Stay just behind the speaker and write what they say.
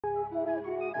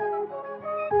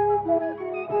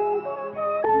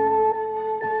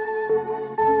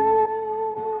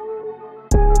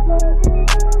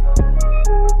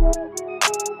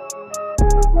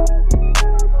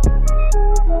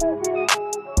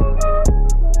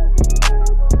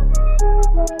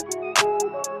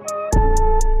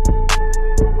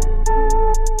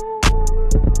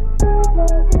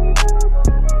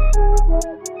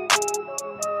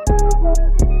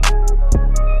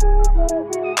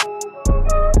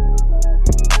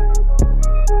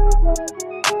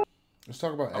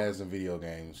Talk about ads in video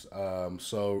games.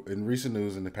 So in recent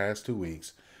news in the past 2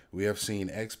 weeks, we have seen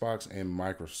Xbox and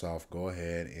Microsoft go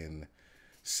ahead and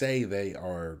say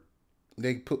build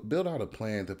out a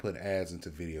plan to put ads into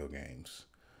video games.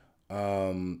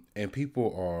 And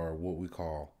people are what we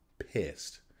call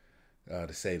pissed,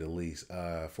 to say the least,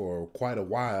 for quite a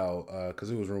while,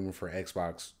 because it was rumored for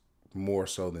Xbox more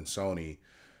so than Sony.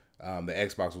 The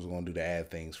Xbox was going to do the ad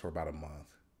things for about a month.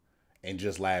 And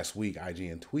just last week,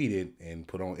 IGN tweeted and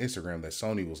put on Instagram that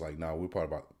Sony was like, "No, we're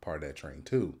part of that train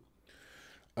too."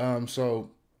 So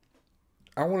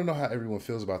I want to know how everyone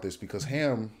feels about this, because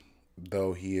Ham,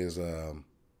 though he is an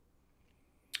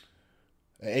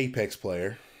Apex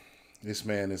player, this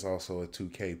man is also a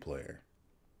 2K player,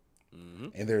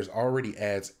 and there's already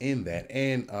ads in that,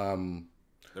 and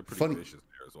they're pretty vicious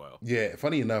there as well. Yeah,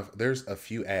 funny enough, there's a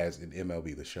few ads in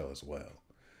MLB The Show as well.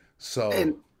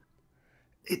 So.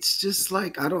 It's just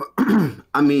like,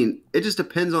 I mean, it just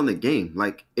depends on the game.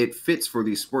 Like, it fits for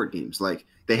these sport games. Like,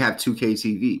 they have 2K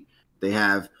TV. They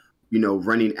have,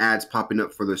 running ads popping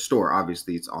up for the store.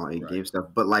 Obviously, it's all in-game stuff.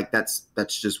 But, like, that's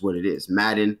just what it is.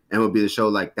 Madden, MLB The Show,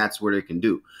 like, that's what it can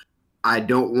do. I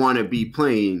don't want to be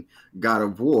playing God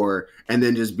of War and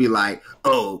then just be like,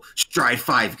 oh, Stride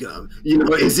 5 gum. I don't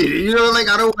want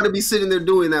to be sitting there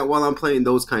doing that while I'm playing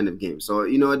those kind of games. So,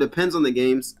 it depends on the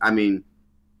games. I mean,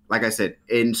 like I said,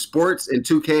 in sports, in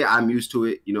 2K, I'm used to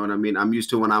it. You know what I mean? I'm used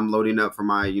to when I'm loading up for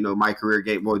my, my career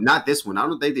game. Well, not this one. I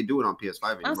don't think they do it on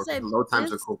PS5 anymore, because the load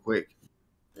times are so quick.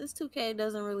 This 2K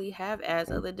doesn't really have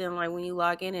ads other than like when you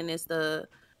log in and it's the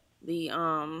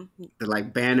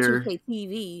like banner 2K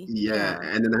TV. Yeah,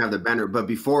 and then they have the banner. But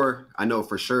before, I know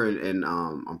for sure in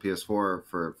on PS4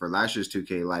 for last year's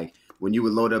 2K, like when you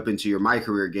would load up into your My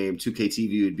Career game, 2K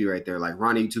TV would be right there. Like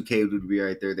Ronnie 2K would be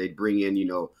right there. They'd bring in,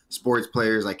 sports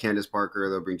players like Candace Parker.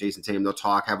 They'll bring Jason Tatum. They'll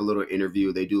talk, have a little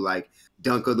interview. They do like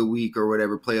dunk of the week or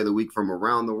whatever, play of the week from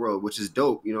around the world, which is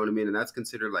dope. You know what I mean? And that's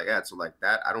considered like ads. So like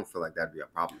that, I don't feel like that'd be a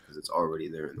problem because it's already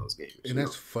there in those games. And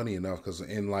that's funny enough, because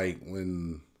in like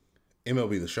when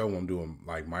MLB The Show, when I'm doing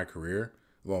like My Career,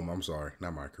 not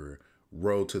My Career,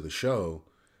 Road to the Show,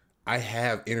 I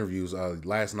have interviews.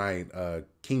 Last night,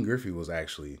 King Griffey was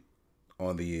actually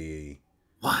on the...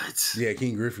 What? Yeah,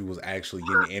 King Griffey was actually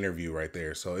getting an interview right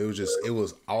there. So it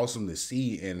was awesome to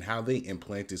see, and how they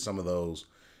implanted some of those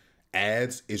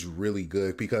ads is really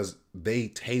good, because they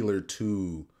tailor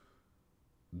to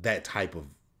that type of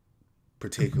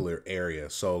particular area.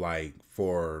 So like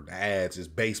for ads, it's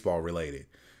baseball related,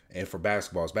 and for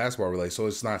basketball, it's basketball related. So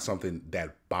it's not something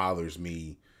that bothers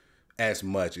me as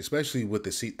much, especially with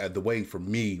the way, for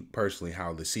me personally,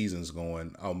 how the season's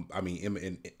going. I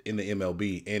mean, in the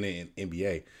MLB and in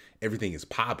NBA, everything is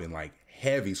popping like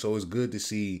heavy. So it's good to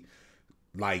see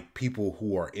like people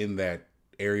who are in that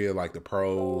area, like the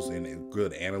pros and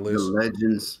good analysts, the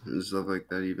legends and stuff like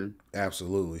that, even.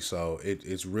 Absolutely. So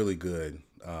it's really good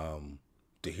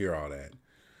to hear all that.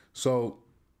 So,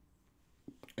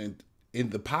 and in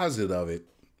the positive of it,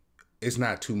 it's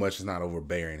not too much. It's not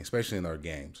overbearing, especially in our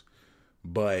games.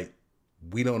 But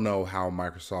we don't know how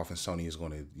Microsoft and Sony is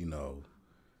going to,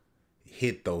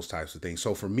 hit those types of things.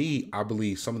 So for me, I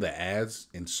believe some of the ads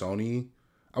in Sony,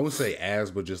 I wouldn't say ads,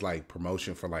 but just like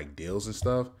promotion for like deals and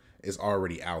stuff, is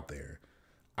already out there.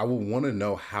 I would want to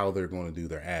know how they're going to do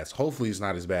their ads. Hopefully it's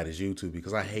not as bad as YouTube,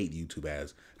 because I hate YouTube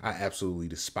ads. I absolutely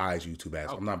despise YouTube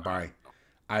ads. I'm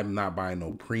not buying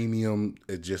no premium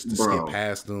just to skip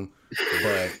past them.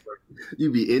 But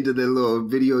you be into the little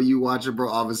video you watching, bro.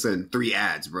 All of a sudden, 3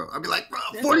 ads, bro. I'd be like, bro,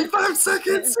 45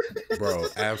 seconds. Bro,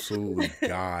 absolutely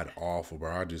god awful,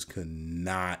 bro. I just could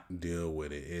not deal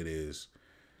with it. It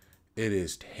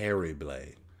is terrible.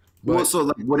 But, well, so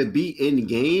like, would it be in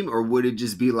game, or would it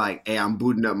just be like, hey, I'm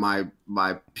booting up my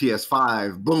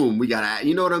PS5, boom, we got ad,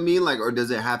 you know what I mean? Like, or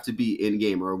does it have to be in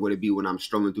game, or would it be when I'm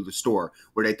strolling through the store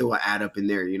where they throw an ad up in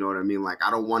there? You know what I mean? Like, I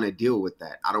don't want to deal with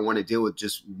that. I don't want to deal with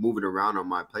just moving around on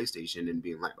my PlayStation and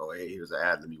being like, oh, hey, here's an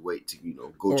ad. Let me wait to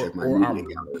go check my media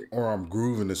gallery. Or I'm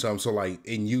grooving to something. So like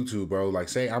in YouTube, bro, like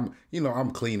say I'm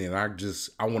cleaning. I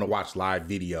want to watch live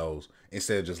videos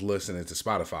instead of just listening to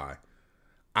Spotify.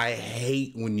 I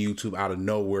hate when YouTube out of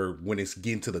nowhere, when it's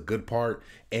getting to the good part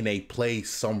and they play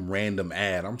some random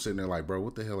ad. I'm sitting there like, bro,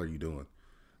 what the hell are you doing?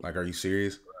 Like, are you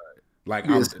serious? Like,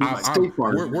 we're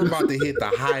about to hit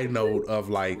the high note of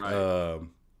like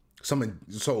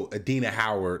Adina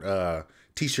Howard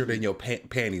t-shirt and your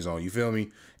panties on. You feel me?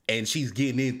 And she's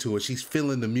getting into it. She's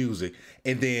feeling the music,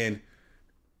 and then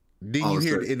you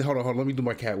hear? And hold on. Let me do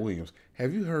my Cat Williams.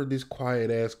 Have you heard this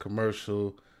quiet ass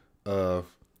commercial of?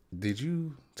 Did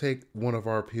you take one of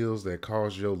our pills that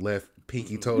caused your left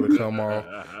pinky toe to come off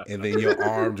and then your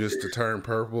arm just to turn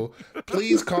purple?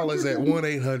 Please call us at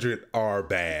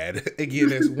 1-800-RBAD. Again,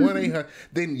 that's 1-800.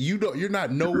 Then you're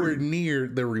not nowhere near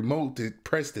the remote to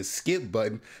press the skip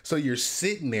button. So you're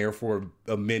sitting there for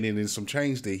a minute and some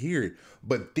change to hear it.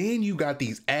 But then you got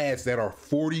these ads that are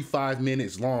 45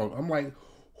 minutes long. I'm like,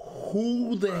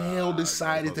 who the hell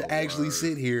decided to actually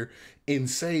sit here and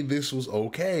say this was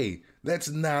okay? That's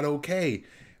not okay.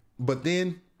 But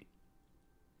then,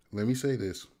 let me say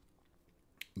this.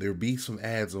 There be some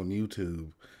ads on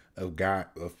YouTube of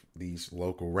these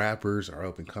local rappers or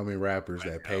up and coming rappers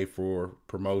that pay for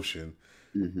promotion.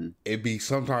 Mm-hmm. It be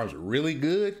sometimes really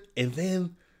good, and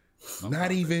then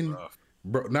not even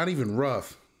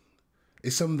rough.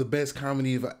 It's some of the best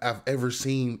comedy I've ever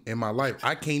seen in my life.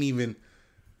 I can't even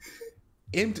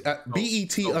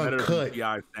BET Uncut.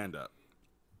 Stand up.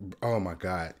 Oh my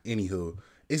God. Anywho,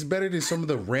 it's better than some of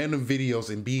the random videos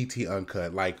in BET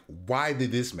Uncut. Like, why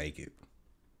did this make it?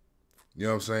 You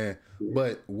know what I'm saying?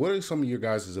 But what are some of your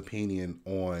guys' opinion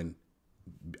on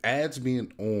ads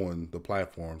being on the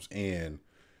platforms, and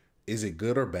is it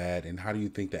good or bad, and how do you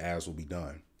think the ads will be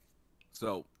done?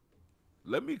 So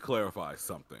let me clarify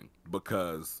something,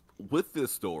 because with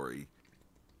this story,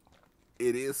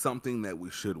 it is something that we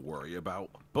should worry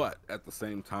about, but at the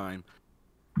same time,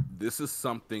 this is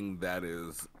something that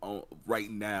is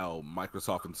right now,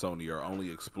 Microsoft and Sony are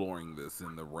only exploring this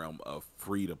in the realm of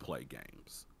free-to-play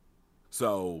games.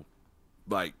 So,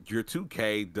 like, your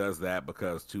 2K does that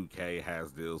because 2K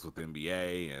has deals with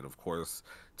NBA, and of course,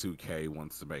 2K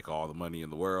wants to make all the money in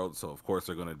the world, so of course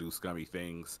they're going to do scummy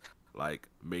things like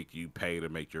make you pay to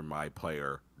make your my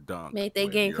player dunk. Make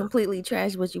that game completely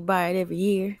trash, but you buy it every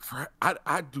year.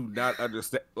 I do not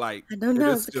understand. Like, I don't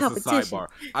know. It's just a sidebar.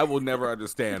 I will never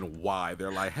understand why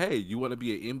they're like, hey, you want to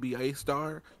be an NBA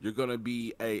star? You're gonna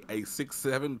be a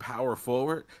 6'7" power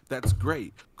forward. That's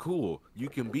great, cool. You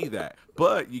can be that,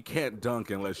 but you can't dunk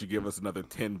unless you give us another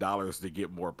 $10 to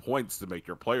get more points to make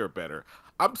your player better.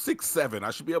 I'm 6'7".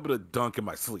 I should be able to dunk in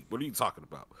my sleep. What are you talking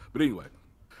about? But anyway.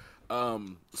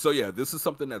 So yeah, this is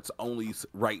something that's only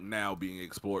right now being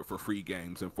explored for free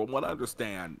games. And from what I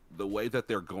understand, the way that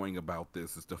they're going about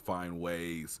this is to find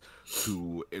ways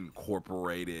to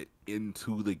incorporate it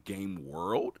into the game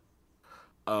world.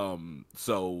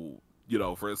 So, you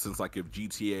know, for instance, like if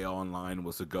GTA Online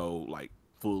was to go like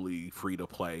fully free to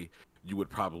play, you would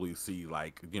probably see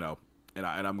like, you know, and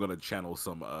I'm going to channel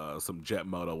some Jet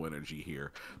Moto energy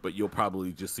here, but you'll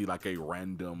probably just see like a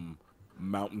random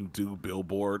Mountain Dew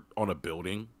billboard on a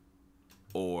building,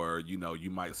 or you know, you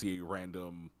might see a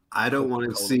random. I don't want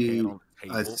to see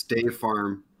a State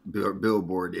Farm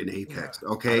billboard in Apex.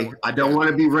 Okay, I don't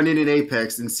want to be running in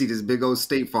Apex and see this big old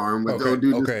State Farm with those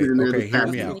dudes sitting there.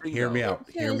 Hear me out.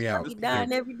 You're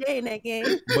dying every day in that game.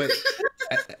 But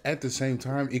at the same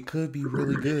time, it could be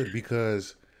really good,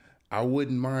 because I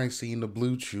wouldn't mind seeing the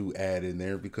Blue Chew ad in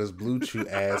there, because Blue Chew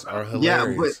ads are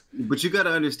hilarious. Yeah, but you got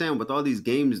to understand, with all these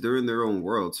games, they're in their own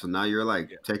world. So now you're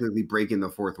like technically breaking the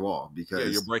fourth wall,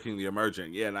 because you're breaking the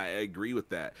emergent. Yeah, and I agree with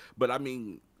that. But I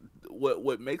mean,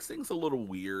 what makes things a little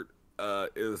weird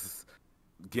is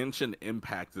Genshin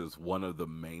Impact is one of the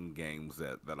main games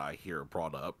that I hear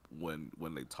brought up when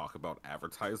they talk about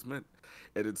advertisement,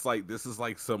 and it's like this is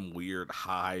like some weird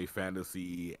high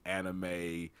fantasy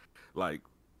anime like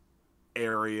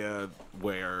area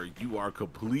where you are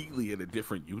completely in a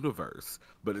different universe,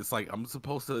 but it's like I'm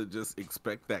supposed to just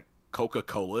expect that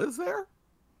Coca-Cola is there.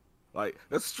 Like,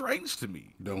 that's strange to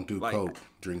me. Don't do Coke,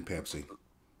 drink Pepsi.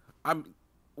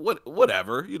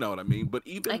 Whatever, you know what I mean. But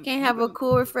even I can't have a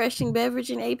cool, refreshing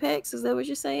beverage in Apex. Is that what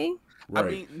you're saying? Right. I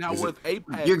mean, now with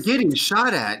Apex, you're getting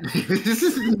shot at. So this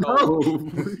is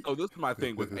my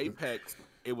thing with Apex.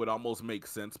 It would almost make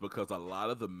sense because a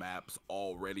lot of the maps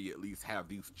already at least have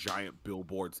these giant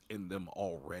billboards in them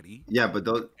already. Yeah, but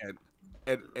those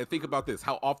and think about this: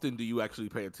 how often do you actually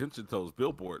pay attention to those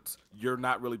billboards? You're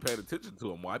not really paying attention to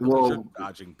them. Why? Because you're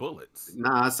dodging bullets.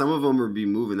 Nah, some of them would be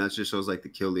moving. That just shows like the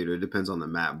kill leader. It depends on the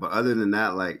map. But other than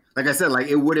that, like I said, like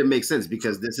it wouldn't make sense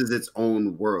because this is its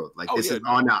own world. Like this is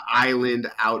on an island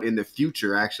out in the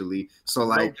future, actually. So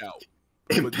like. No doubt.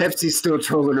 And Pepsi's still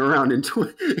trolling around in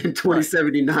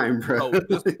 2079, bro. So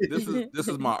this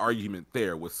is my argument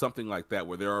there with something like that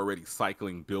where they're already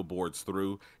cycling billboards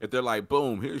through. If they're like,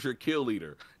 boom, here's your kill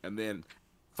leader, and then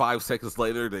 5 seconds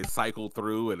later they cycle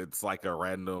through and it's like a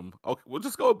random, okay, we'll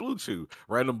just go with Blue Chew.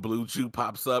 Random Blue Chew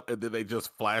pops up and then they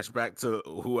just flash back to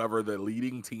whoever the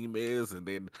leading team is, and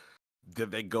then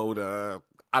they go to,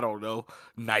 I don't know,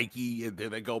 Nike, and then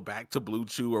they go back to Blue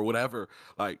Chew or whatever.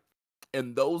 Like,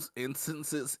 in those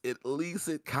instances, at least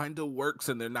it kind of works,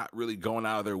 and they're not really going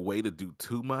out of their way to do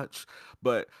too much.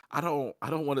 But I don't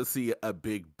want to see a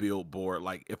big billboard.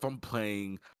 Like, if I'm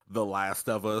playing The Last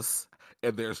of Us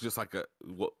and there's just like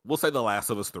we'll say The Last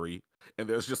of Us 3, and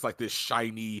there's just like this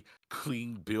shiny,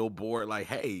 clean billboard, like,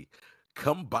 hey,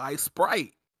 come buy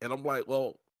Sprite. And I'm like,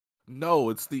 well, no,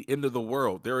 it's the end of the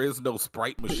world. There is no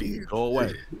Sprite machine. Go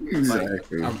away.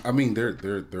 Exactly. Like, I mean,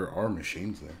 there are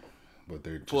machines there, but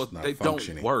they're just not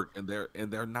functioning. Don't work, and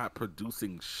they're not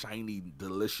producing shiny,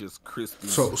 delicious, crispy.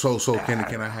 So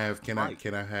can I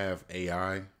have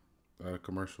AI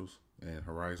commercials in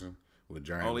Horizon with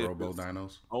giant robo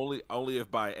dinos? Only if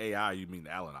by AI you mean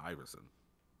Allen Iverson.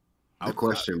 The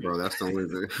question, bro. That's the only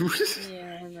thing.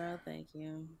 Yeah, no, thank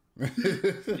you.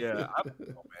 Yeah, I don't know,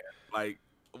 man. Like,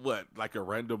 what? Like a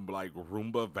random like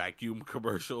Roomba vacuum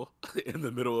commercial in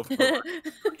the middle of Horizon?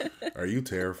 Are you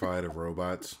terrified of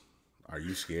robots? Are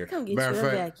you scared? Come get you a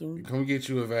vacuum. Come get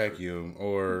you a vacuum,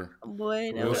 or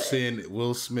Boy, no we'll way. send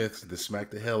Will Smith to smack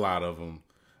the hell out of him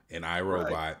in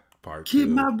iRobot Right. Part Keep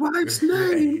 2. my wife's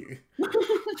name.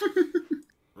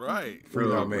 Right. Free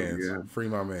Oh, my mans. yeah. Free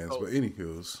my mans. Oh. But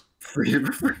anywho's. Free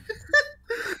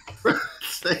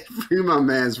my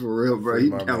man's for real, bro. Free He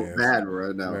my count mans. bad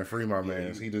right now. Man, free my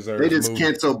mans. He deserves They just movie.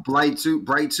 canceled Bright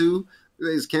 2.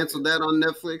 They just canceled that on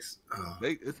Netflix. Oh.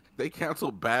 They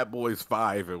canceled Bad Boys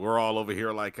 5, and we're all over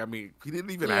here like, I mean, he didn't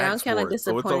even Yeah, I'm ask kind for of it,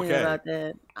 so it's disappointed okay. about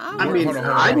that. I mean, Hold on,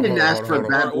 I didn't ask for hold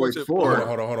on. Bad Boys 4.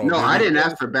 Hold on. No, Maybe- I didn't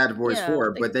ask for Bad Boys Yeah,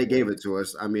 4, they- but they gave it to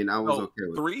us. I mean, I was No, okay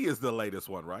with it. 3 is the latest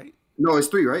one, right? No, it's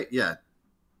 3, right? Yeah.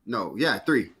 No, yeah,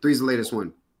 3. 3's the latest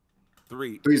one.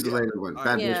 3's the latest one. All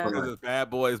Bad right. Yeah. Boys for Because Life. it's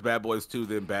Bad Boys 2,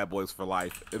 then Bad Boys for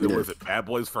Life, and then Yeah. was it Bad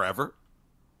Boys Forever?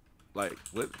 Like,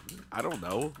 what? I don't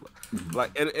know.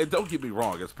 Like, and don't get me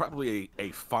wrong, it's probably a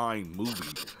fine movie,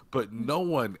 but no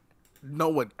one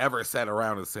ever sat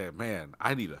around and said, "Man,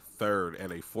 I need a third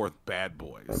and a fourth Bad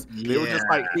Boys." They were just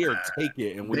like, "Here, take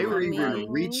it," and They were even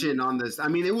mean- reaching on this. I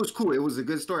mean, it was cool. It was a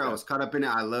good story. I was caught up in it.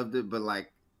 I loved it, but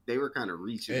like they were kind of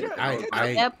reaching. Yeah,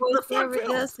 That Boy They're fun Forever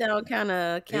does films. sound kind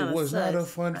of It was not a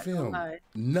sus. fun Not gonna film. lie.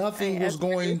 Nothing Hey, was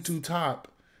going that's- to top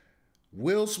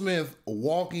Will Smith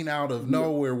walking out of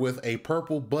nowhere with a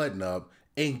purple button up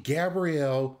and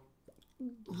Gabrielle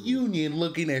Union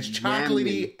looking as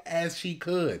chocolatey as she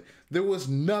could. There was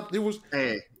nothing. There was.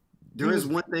 Hey, there is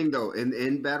one thing though.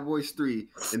 In Bad Boys 3,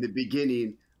 in the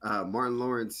beginning, Martin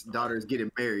Lawrence's daughter is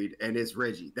getting married, and it's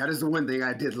Reggie. That is the one thing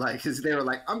I did like, because they were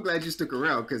like, "I'm glad you stuck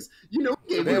around," because you know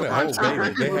we gave They you had a a hard whole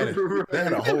time. baby. They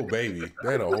had a whole baby.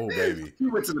 They had a whole baby. He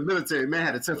went to the military. Man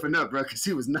had to toughen up, bro, because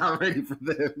he was not ready for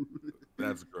them.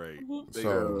 That's great. They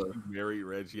So- married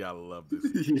Reggie. I love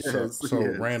this. Yes, So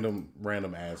yes.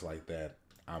 random ads like that,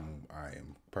 I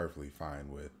am perfectly fine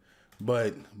with.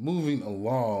 But moving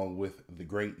along with the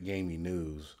great gaming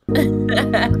news,